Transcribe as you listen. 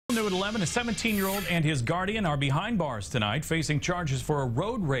New at 11, a 17-year-old and his guardian are behind bars tonight, facing charges for a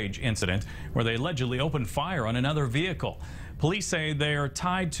road rage incident where they allegedly opened fire on another vehicle. Police say they are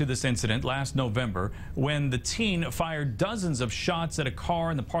tied to this incident last November when the teen fired dozens of shots at a car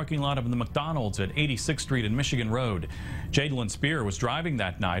in the parking lot of the McDonald's at 86th Street and Michigan Road. Jadlyn Spear was driving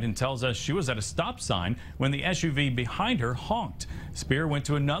that night and tells us she was at a stop sign when the SUV behind her honked. Spear went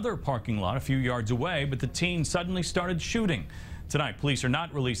to another parking lot a few yards away, but the teen suddenly started shooting. Tonight, police are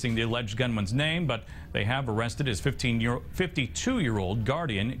not releasing the alleged gunman's name, but they have arrested his 52-year-old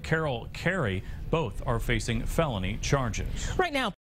guardian, Carol Carey. Both are facing felony charges. Right now.